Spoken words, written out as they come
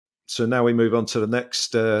So now we move on to the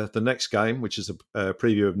next game, which is a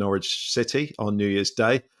preview of Norwich City on New Year's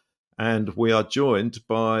Day, and we are joined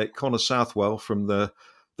by Connor Southwell from the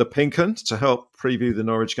Pink 'Un to help preview the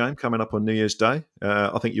Norwich game coming up on New Year's Day.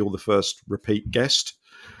 I think you're the first repeat guest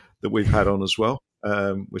that we've had on as well,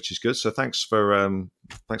 which is good. So thanks for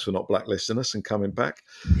not blacklisting us and coming back.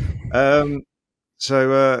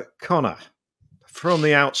 So Connor, from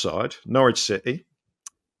the outside, Norwich City.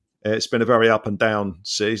 It's been a very up and down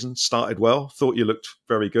season. Started well. Thought you looked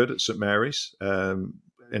very good at St Mary's in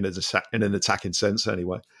an attacking sense,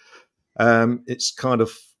 anyway. It's kind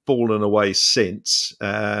of fallen away since.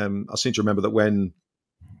 I seem to remember that when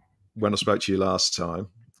I spoke to you last time,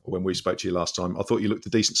 or when we spoke to you last time, I thought you looked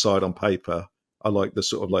a decent side on paper. I like the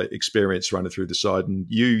sort of like experience running through the side, and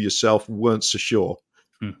you yourself weren't so sure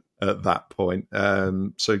at that point.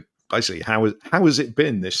 So basically, how has it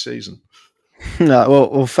been this season? No,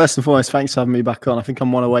 well, first and foremost, thanks for having me back on. I think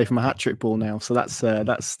I'm one away from a hat-trick ball now, so that's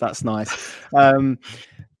nice.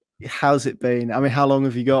 How's it been? I mean, how long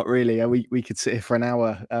have you got? Really, we could sit here for an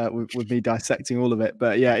hour with me dissecting all of it.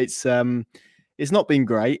 But yeah, it's not been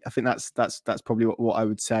great. I think that's probably what I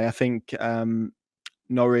would say. I think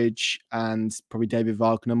Norwich and probably David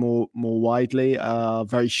Wagner more widely are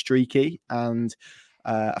very streaky, and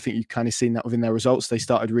I think you've kind of seen that within their results. They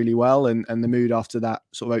started really well, and the mood after that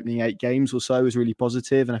sort of opening 8 games or so was really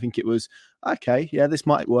positive. And I think it was, okay, yeah, this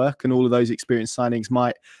might work. And all of those experienced signings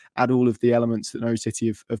might add all of the elements that Norwich City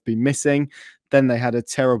have been missing. Then they had a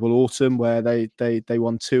terrible autumn where they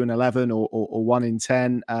won 2-11 or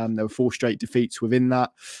 1-10. There were 4 straight defeats within that.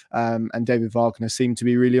 And David Wagner seemed to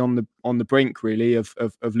be really on the brink, really, of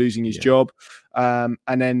losing his job. And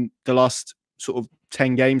then the last sort of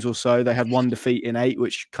 10 games or so, they had 1 defeat in 8,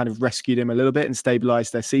 which kind of rescued him a little bit and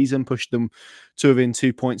stabilised their season, pushed them to within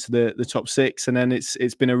 2 points of the top 6. And then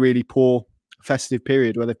it's been a really poor festive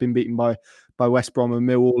period where they've been beaten by West Brom and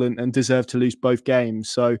Millwall and deserved to lose both games.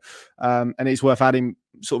 So, and it's worth adding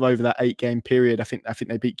sort of over that 8-game period, I think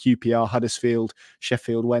they beat QPR, Huddersfield,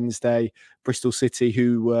 Sheffield Wednesday, Bristol City,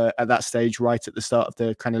 who were at that stage right at the start of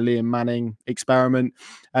the kind of Liam Manning experiment,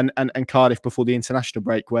 and Cardiff before the international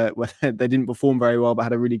break, where they didn't perform very well but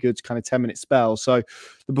had a really good kind of 10-minute spell. So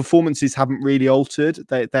the performances haven't really altered.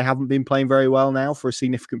 They haven't been playing very well now for a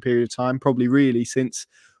significant period of time, probably really since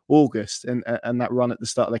August and that run at the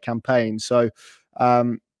start of the campaign. So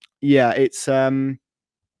yeah,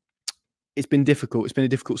 it's been difficult. It's been a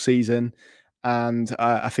difficult season, and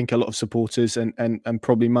I think a lot of supporters and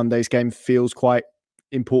probably Monday's game feels quite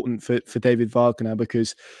important for David Wagner,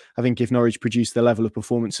 because I think if Norwich produce the level of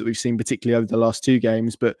performance that we've seen, particularly over the last 2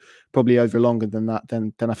 games, but probably over longer than that,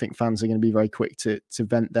 then I think fans are going to be very quick to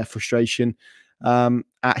vent their frustration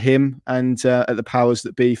at him and at the powers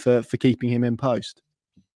that be for keeping him in post.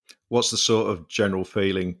 What's the sort of general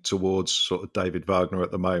feeling towards sort of David Wagner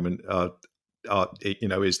at the moment?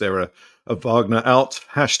 Is there a Wagner out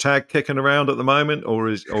hashtag kicking around at the moment,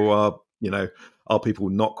 or are people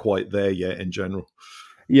not quite there yet in general?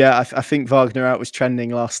 Yeah, I think Wagner out was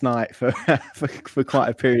trending last night for quite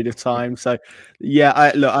a period of time. So yeah,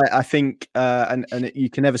 I think and you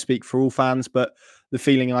can never speak for all fans, but the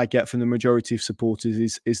feeling I get from the majority of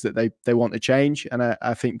supporters is that they want a change, and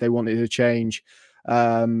I think they wanted a change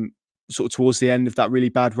sort of towards the end of that really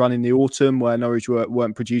bad run in the autumn, where Norwich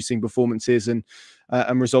weren't producing performances and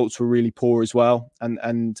results were really poor as well.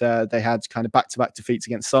 And they had kind of back-to-back defeats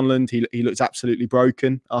against Sunderland. He looked absolutely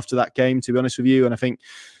broken after that game, to be honest with you. And I think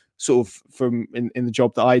sort of from in the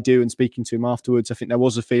job that I do and speaking to him afterwards, I think there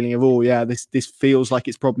was a feeling of, this feels like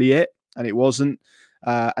it's probably it, and it wasn't.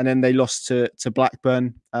 And then they lost to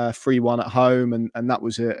Blackburn 3-1 at home, and that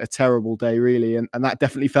was a terrible day, really. And that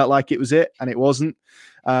definitely felt like it was it, and it wasn't.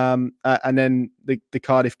 And then the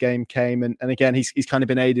Cardiff game came, and again, he's kind of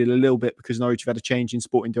been aided a little bit because Norwich have had a change in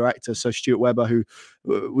sporting director. So Stuart Webber, who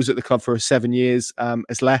was at the club for 7 years,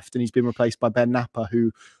 has left, and he's been replaced by Ben Napper,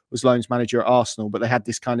 who was loans manager at Arsenal. But they had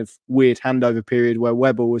this kind of weird handover period where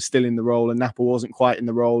Webber was still in the role and Napper wasn't quite in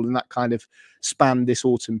the role, and that kind of spanned this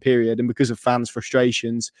autumn period. And because of fans'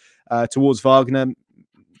 frustrations towards Wagner,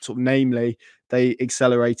 sort of namely, they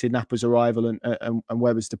accelerated Napper's arrival and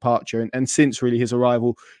Webber's departure. And since really his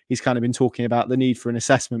arrival, he's kind of been talking about the need for an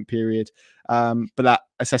assessment period. But that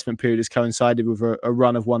assessment period has coincided with a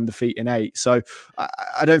run of 1 defeat in 8. So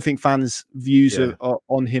I don't think fans' views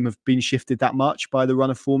on him have been shifted that much by the run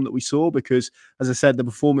of form that we saw, because, as I said, the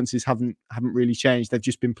performances haven't really changed. They've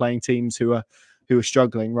just been playing teams who are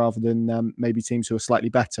struggling rather than maybe teams who are slightly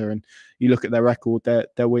better. And you look at their record, they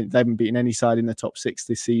haven't beaten any side in the top 6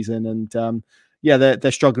 this season. And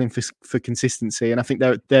they're struggling for consistency. And I think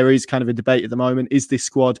there is kind of a debate at the moment. Is this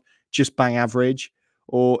squad just bang average,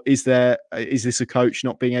 or is this a coach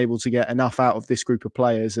not being able to get enough out of this group of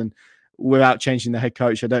players? And without changing the head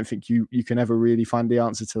coach, I don't think you can ever really find the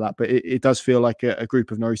answer to that. But it does feel like a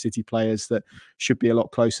group of Norwich City players that should be a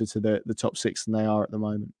lot closer to the top six than they are at the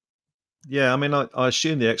moment. Yeah, I mean, I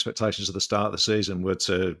assume the expectations at the start of the season were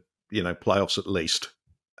to, playoffs at least,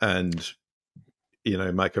 and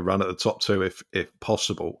make a run at the top two if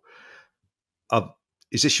possible.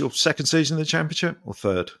 Is this your second season in the Championship or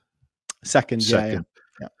third? Second. Yeah.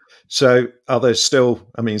 So are there still?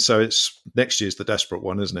 I mean, so it's next year's the desperate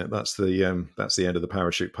one, isn't it? That's the end of the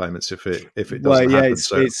parachute payments if it doesn't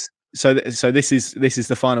happen. So this is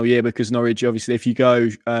the final year, because Norwich, obviously, if you go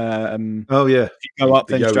if you go up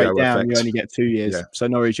then straight down, effect. You only get 2 years. Yeah. So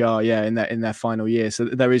Norwich are in their final year. So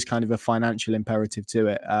there is kind of a financial imperative to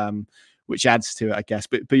it, which adds to it, I guess.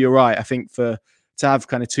 But you're right. I think to have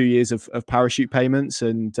kind of 2 years of parachute payments,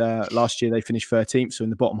 and last year they finished 13th, so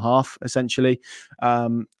in the bottom half essentially.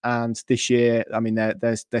 And this year, I mean, they're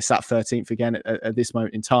sat 13th again at this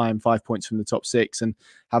moment in time, 5 points from the top six, and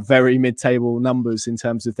have very mid-table numbers in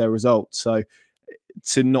terms of their results. So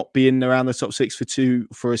to not be in around the top six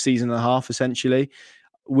for a season and a half essentially,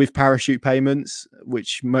 with parachute payments,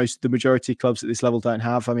 which the majority of clubs at this level don't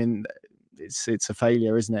have, I mean, it's a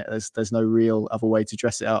failure, isn't it? There's no real other way to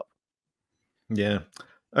dress it up. Yeah.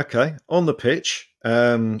 Okay. On the pitch,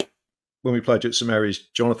 when we played at St Mary's,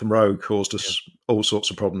 Jonathan Rowe caused us all sorts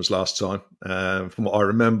of problems last time. From what I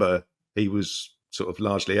remember, he was sort of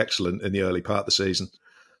largely excellent in the early part of the season,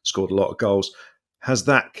 scored a lot of goals. Has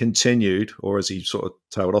that continued, or has he sort of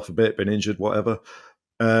tailed off a bit, been injured, whatever?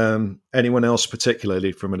 Anyone else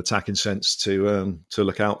particularly from an attacking sense to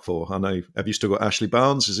look out for? I know, have you still got Ashley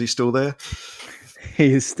Barnes? Is he still there?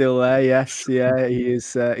 He is still there, yes. Yeah, he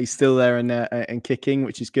is. He's still there and kicking,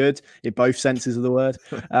 which is good in both senses of the word.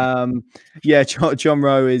 John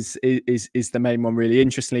Rowe is the main one, really.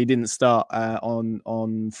 Interestingly, he didn't start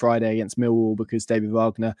on Friday against Millwall because David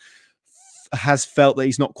Wagner has felt that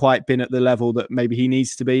he's not quite been at the level that maybe he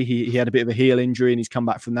needs to be. He had a bit of a heel injury and he's come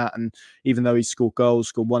back from that. And even though he's scored goals,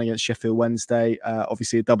 scored one against Sheffield Wednesday,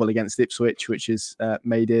 obviously a double against Ipswich, which has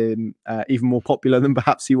made him even more popular than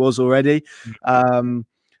perhaps he was already.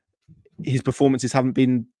 His performances haven't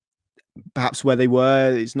been perhaps where they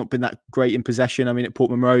were. It's not been that great in possession. I mean, at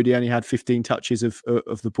Portman Road, he only had 15 touches of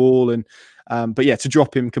the ball. And but yeah, to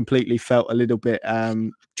drop him completely felt a little bit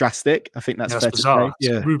drastic. I think that's fair bizarre. to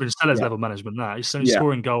say. Yeah. Ruben Steller's level management that. He's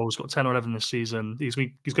scoring goals, got 10 or 11 this season. He's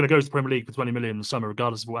going to go to the Premier League for 20 million in the summer,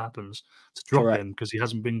 regardless of what happens. To drop him because he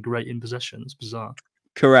hasn't been great in possession. It's bizarre.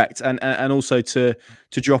 Correct, and also to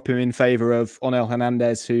drop him in favour of Onel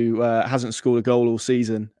Hernandez, who hasn't scored a goal all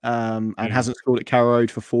season and hasn't scored at Carrow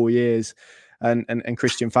Road for 4 years, and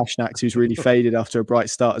Christian Fashnax, who's really faded after a bright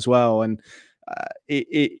start as well, and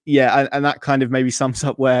and that kind of maybe sums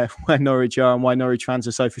up where Norwich are and why Norwich fans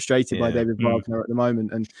are so frustrated by David Wagner at the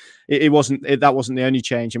moment. And that wasn't the only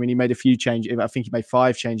change. I mean, he made a few changes. I think he made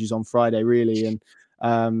 5 changes on Friday, really,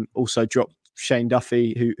 and also dropped Shane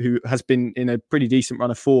Duffy, who has been in a pretty decent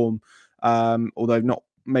run of form, although not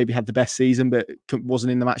maybe had the best season, but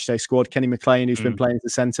wasn't in the matchday squad. Kenny McLean, who's been playing as a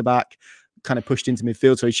centre back, kind of pushed into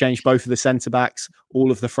midfield, so he changed both of the centre backs,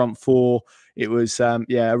 all of the front four. It was a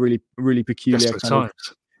really peculiar kind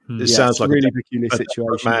of. It sounds like a really peculiar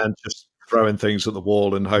situation. Man just throwing things at the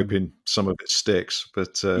wall and hoping some of it sticks.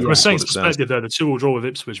 But from a Saints perspective, though, the 2-2 draw with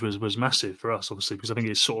Ipswich was massive for us, obviously, because I think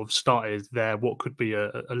it sort of started there what could be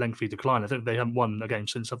a lengthy decline. I think they haven't won a game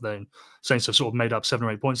since, have they? Saints have sort of made up 7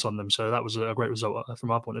 or 8 points on them, so that was a great result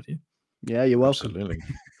from our point of view. Yeah, you're welcome. Absolutely.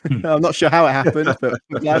 I'm not sure how it happened, but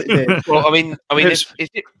I'm glad it did. Well, I mean,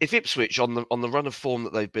 if Ipswich on the run of form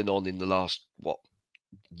that they've been on in the last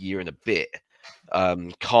year and a bit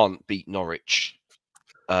can't beat Norwich,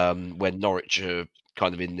 when Norwich are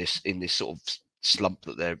kind of in this sort of slump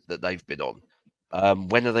that they've been on,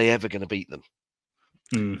 when are they ever going to beat them?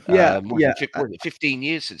 15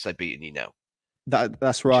 years since they've beaten you now.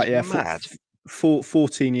 That's right. Yeah, mad.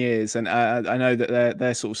 14 years, and I know that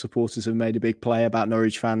their sort of supporters have made a big play about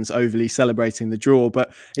Norwich fans overly celebrating the draw,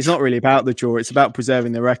 but it's not really about the draw. It's about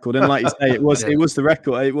preserving the record. And like you say, it was the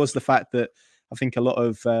record. It was the fact that I think a lot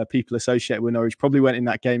of people associated with Norwich probably went in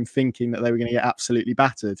that game thinking that they were going to get absolutely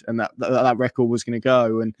battered, and that record was going to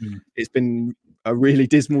go. And it's been a really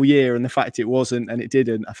dismal year, and the fact it wasn't and it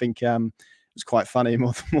didn't, I think it was quite funny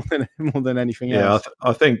more than anything else.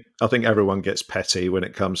 Yeah, I think everyone gets petty when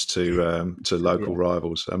it comes to local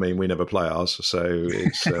rivals. I mean, we never play ours, so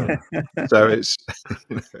it's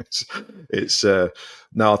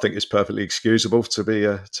no, I think it's perfectly excusable to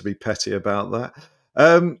be petty about that.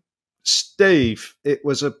 Steve, it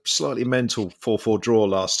was a slightly mental 4-4 draw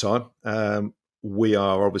last time. we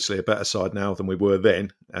are obviously a better side now than we were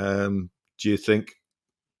then. Do you think,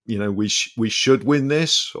 we should win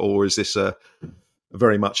this, or is this a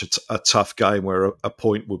very much a tough game where a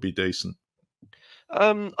point would be decent?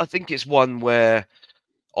 I think it's one where,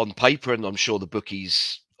 on paper, and I'm sure the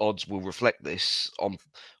bookies' odds will reflect this, on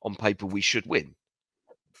paper we should win.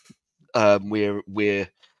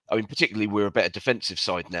 Particularly we're a better defensive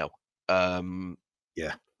side now.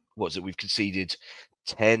 What is it? We've conceded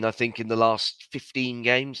 10, I think, in the last 15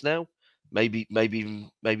 games now. Maybe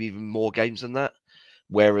even more games than that.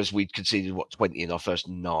 Whereas we'd conceded 20 in our first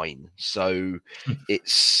 9. So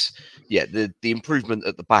it's the improvement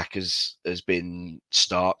at the back has been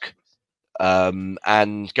stark.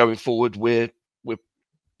 And going forward, we're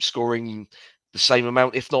scoring the same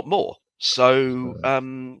amount, if not more. So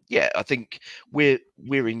I think we're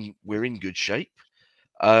in good shape.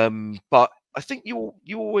 But I think you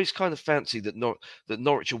always kind of fancy that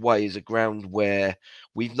Norwich away is a ground where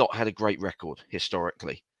we've not had a great record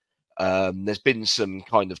historically. There's been some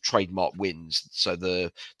kind of trademark wins. So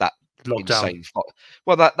that lockdown. Insane,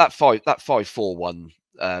 that 5-4 one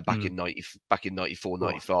back in 94,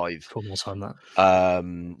 95. For more time that.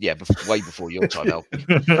 Way before your time, Alfie.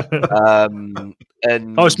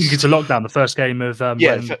 And I was thinking to lockdown, the first game of first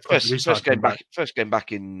game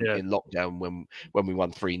back in lockdown when we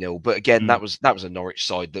won 3-0. But again, that was a Norwich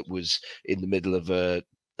side that was in the middle of a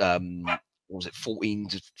what was it, 14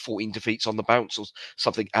 defeats on the bounce or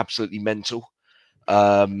something absolutely mental.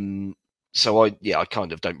 So I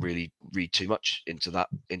kind of don't really read too much into that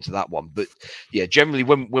one. But yeah, generally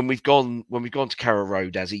when we've gone to Carrow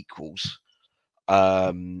Road as equals,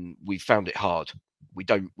 we've found it hard. We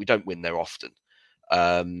don't win there often.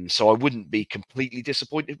 So I wouldn't be completely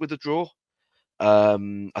disappointed with a draw.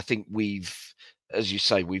 I think as you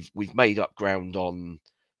say, we've made up ground on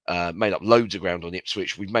made up loads of ground on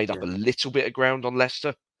Ipswich. We've made up a little bit of ground on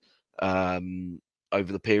Leicester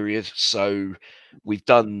over the period. So we've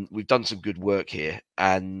done some good work here,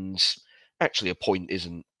 and actually a point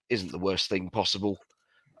isn't the worst thing possible.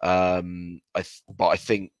 But I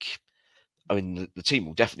think, the team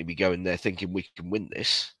will definitely be going there thinking we can win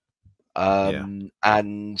this.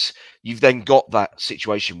 And you've then got that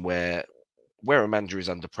situation where a manager is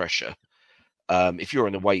under pressure. If you're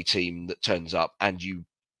an away team that turns up and you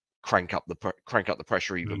crank up the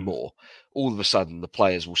pressure even more, all of a sudden the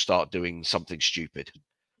players will start doing something stupid.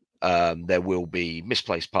 There will be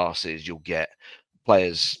misplaced passes. You'll get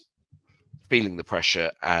players feeling the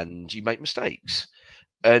pressure, and you make mistakes.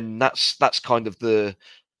 And that's kind of the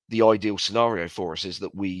ideal scenario for us, is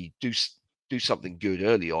that we do something good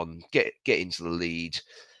early on, get into the lead,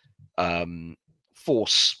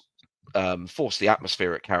 force the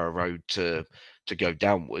atmosphere at Carrow Road to go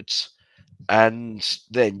downwards, and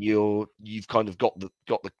then you've kind of got the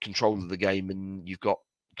control of the game, and you've got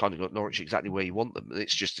Norwich exactly where you want them. And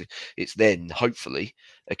it's then hopefully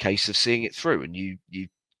a case of seeing it through, and you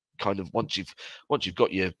kind of once you've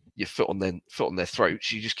got your foot on their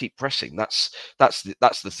throats, you just keep pressing. That's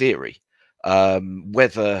the theory.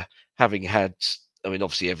 Whether having had,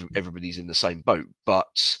 obviously everybody's in the same boat,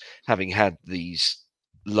 but having had these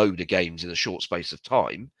load of games in a short space of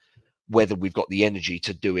time, whether we've got the energy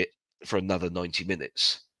to do it for another 90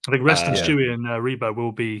 minutes. I think resting Stewie and Rebo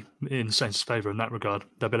will be in Saints' favour in that regard.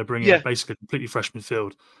 They better bring in basically a completely fresh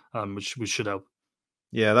midfield, which should help.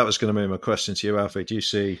 Yeah, that was going to be my question to you, Alfie. Do you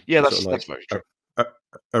see that's very true.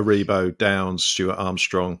 Rebo, Downs, Stuart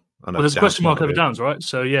Armstrong? There's a question mark over Downs, right?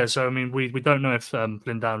 So we don't know if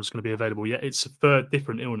Glen Downs is going to be available yet. It's a third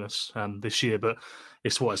different illness this year, but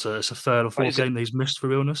it's a third or fourth game that he's missed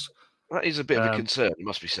for illness. That is a bit of a concern, it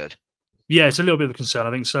must be said. Yeah, it's a little bit of a concern,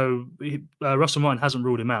 I think. So Russell Martin hasn't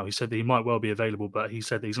ruled him out. He said that he might well be available, but he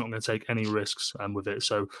said that he's not going to take any risks with it.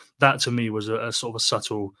 So that, to me, was a sort of a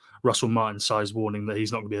subtle Russell Martin-sized warning that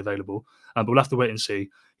he's not going to be available. But we'll have to wait and see.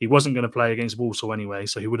 He wasn't going to play against Walsall anyway,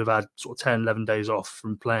 so he would have had sort of 10, 11 days off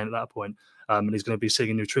from playing at that point. And he's going to be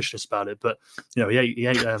seeing a nutritionist about it. But he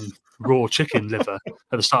ate raw chicken liver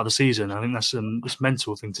at the start of the season. I think that's a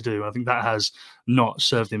mental thing to do. I think that has not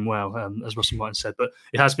served him well, as Russell Martin said. But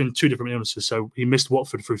it has been two different illnesses. So he missed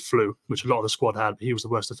Watford through flu, which a lot of the squad had, but he was the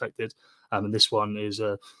worst affected. And this one is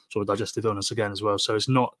a sort of digestive illness again as well. So it's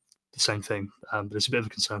not the same thing, but it's a bit of a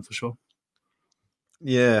concern for sure.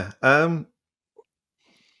 Yeah.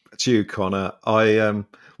 To you, Connor,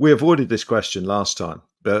 we avoided this question last time,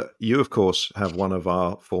 but you, of course, have one of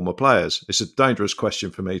our former players. It's a dangerous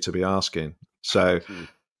question for me to be asking. So,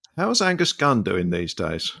 how's Angus Gunn doing these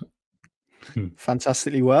days?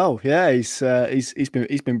 Fantastically well. Yeah, he's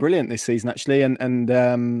been brilliant this season actually, and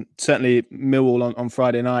certainly Millwall on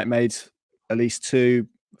Friday night made at least 2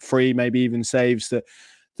 3, maybe even saves that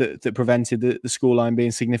prevented the scoreline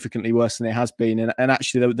being significantly worse than it has been. And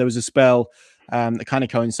actually, there was a spell that kind of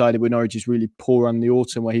coincided with Norwich's really poor run in the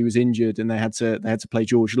autumn, where he was injured and they had to play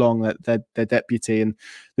George Long, their deputy, and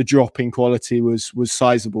the drop in quality was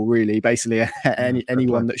sizable. Really, basically,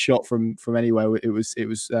 anyone that shot from anywhere, it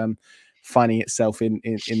was finding itself in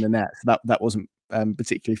the net. So that wasn't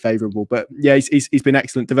particularly favourable. But yeah, he's been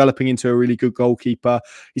excellent, developing into a really good goalkeeper.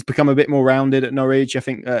 He's become a bit more rounded at Norwich. I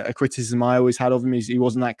think a criticism I always had of him is he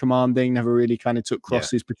wasn't that commanding, never really kind of took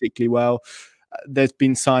crosses particularly well. There's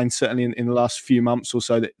been signs certainly in the last few months or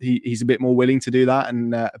so that he's a bit more willing to do that,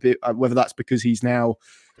 and whether that's because he's now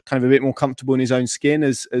kind of a bit more comfortable in his own skin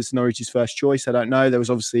as Norwich's first choice, I don't know. There was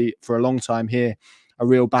obviously for a long time here a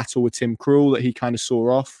real battle with Tim Krul that he kind of saw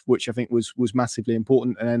off, which I think was massively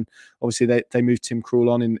important. And then obviously they moved Tim Krul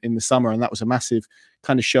on in the summer, and that was a massive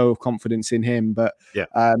kind of show of confidence in him. But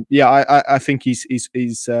I think he's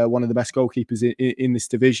one of the best goalkeepers in this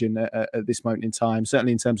division at this moment in time,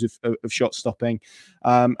 certainly in terms of shot stopping.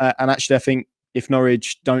 And actually, I think if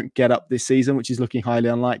Norwich don't get up this season, which is looking highly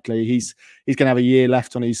unlikely, he's going to have a year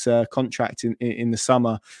left on his contract in the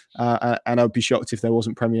summer. And I'd be shocked if there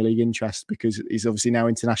wasn't Premier League interest, because he's obviously now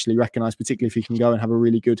internationally recognised, particularly if he can go and have a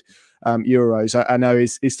really good Euros. I know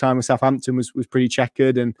his time with Southampton was pretty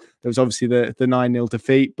checkered, and there was obviously the 9-0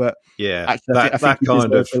 defeat. But yeah, actually, I think he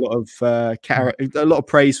deserves a lot of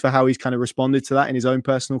praise for how he's kind of responded to that in his own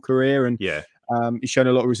personal career. And he's shown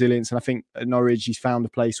a lot of resilience, and I think at Norwich he's found a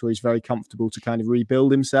place where he's very comfortable to kind of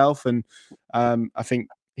rebuild himself. And I think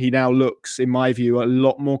he now looks, in my view, a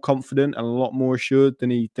lot more confident and a lot more assured than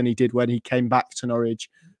he did when he came back to Norwich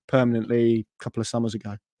permanently a couple of summers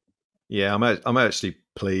ago. Yeah, I'm actually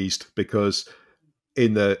pleased, because he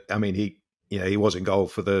was in goal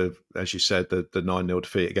for the, as you said, the 9-0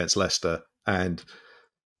 defeat against Leicester, and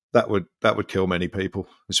that would kill many people,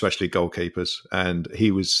 especially goalkeepers. And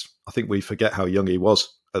he was, I think we forget how young he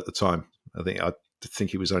was at the time. I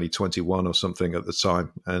think he was only 21 or something at the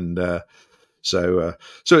time. And so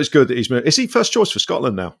it's good that is he first choice for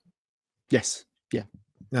Scotland now? Yes. Yeah.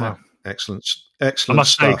 Wow. Excellent. I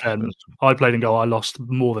must say, stuff. I played in goal. I lost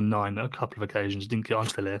more than 9 at a couple of occasions. I'm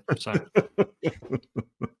still here. So.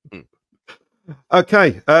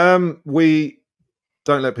 Okay. We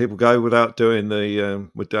don't let people go without doing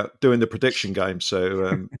the prediction game.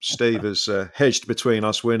 So Steve has hedged between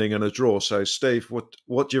us winning and a draw. So Steve,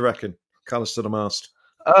 what do you reckon? Colours to the mast.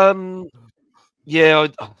 I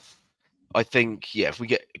think if we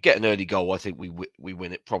get an early goal, I think we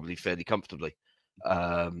win it probably fairly comfortably.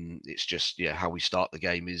 It's just how we start the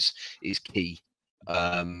game is key.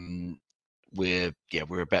 We're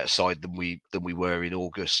a better side than we were in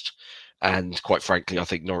August. And quite frankly, I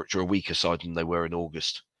think Norwich are a weaker side than they were in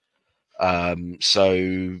August.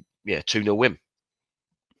 2-0 win.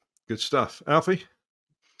 Good stuff. Alfie?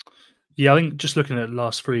 Yeah, I think just looking at the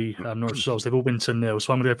last 3 Norwich results, they've all been 2-0.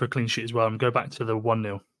 So I'm going to go for a clean sheet as well and go back to the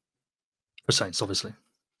 1-0 for Saints, obviously.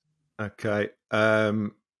 Okay. I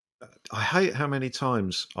hate how many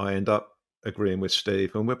times I end up agreeing with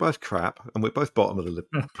Steve, and we're both crap, and we're both bottom of the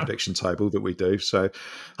prediction table that we do. So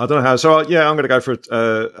I don't know how. So I'm going to go for a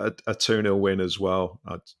 2-0 win as well,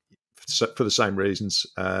 for the same reasons.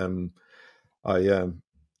 I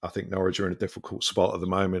think Norwich are in a difficult spot at the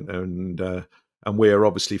moment, and we are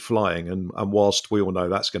obviously flying. And whilst we all know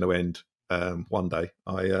that's going to end one day,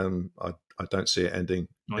 I don't see it ending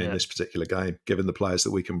in this particular game, given the players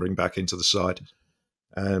that we can bring back into the side.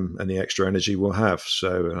 And the extra energy we'll have.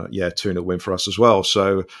 So, 2-0 win for us as well.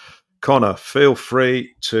 So, Connor, feel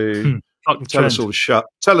free to tell us all to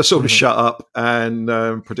shut up and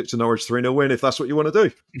predict a Norwich 3-0 win if that's what you want to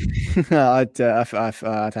do. I'd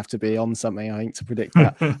have to be on something, I think, to predict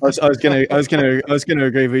that. I was going to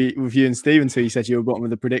agree with you and Steve until you said you were bottom of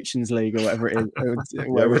the predictions league or whatever it is.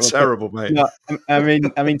 We're terrible, mate. No, I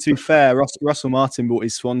mean, to be fair, Russell Martin brought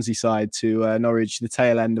his Swansea side to Norwich the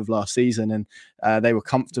tail end of last season, and they were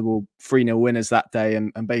comfortable 3-0 winners that day,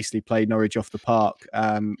 and basically played Norwich off the park.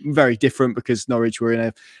 Very different, because Norwich were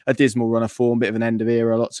in a dismal run of form, bit of an end of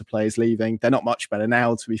era, lots of players leaving. They're not much better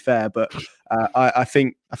now, to be fair, but I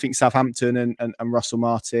think Southampton and Russell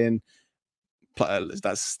Martin,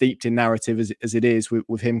 that's steeped in narrative as it is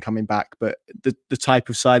with him coming back. But the type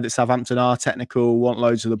of side that Southampton are, technical, want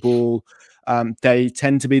loads of the ball. They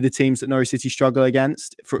tend to be the teams that Norwich City struggle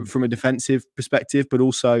against from a defensive perspective, but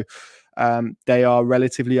also they are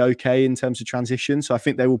relatively okay in terms of transition. So I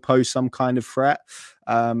think they will pose some kind of threat.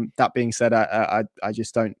 That being said, I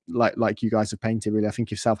just don't like you guys have painted, really. I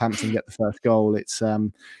think if Southampton get the first goal, it's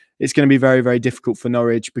going to be very, very difficult for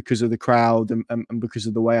Norwich because of the crowd and because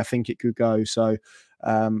of the way I think it could go. So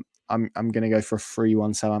I'm going to go for a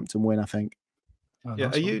 3-1 Southampton win, I think. Oh, Yeah,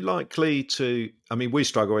 nice are one. you likely to? I mean, we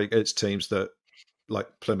struggle against teams that, like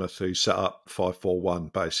Plymouth, who set up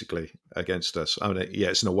 5-4-1 basically against us. I mean, yeah,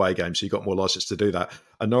 it's an away game, so you've got more license to do that.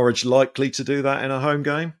 Are Norwich likely to do that in a home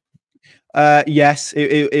game? Yes,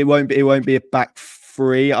 it won't be a back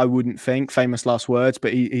three, I wouldn't think. Famous last words,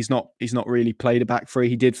 but he's not really played a back three.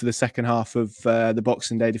 He did for the second half of the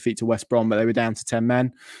Boxing Day defeat to West Brom, but they were down to 10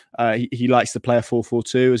 men. He likes to play a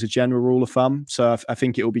 4-4-2 as a general rule of thumb. So I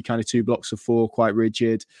think it will be kind of 2 blocks of 4, quite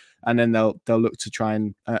rigid, and then they'll look to try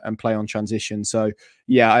and play on transition. So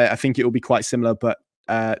yeah, I think it will be quite similar, but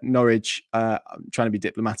Norwich, I'm trying to be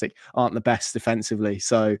diplomatic, aren't the best defensively.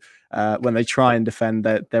 So when they try and defend,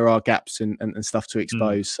 there are gaps and stuff to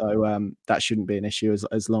expose. So that shouldn't be an issue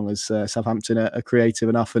as long as Southampton are creative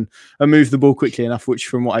enough and move the ball quickly enough, which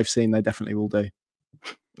from what I've seen, they definitely will do.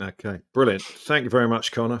 Okay, brilliant. Thank you very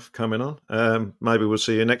much, Connor, for coming on. Maybe we'll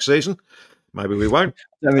see you next season. Maybe we won't.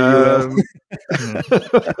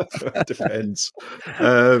 Depends.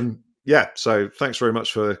 Yeah, so thanks very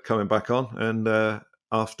much for coming back on. And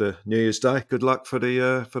after New Year's Day, good luck for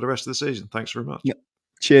the rest of the season. Thanks very much. Yep.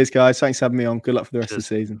 Cheers, guys. Thanks for having me on. Good luck for the rest of the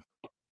season.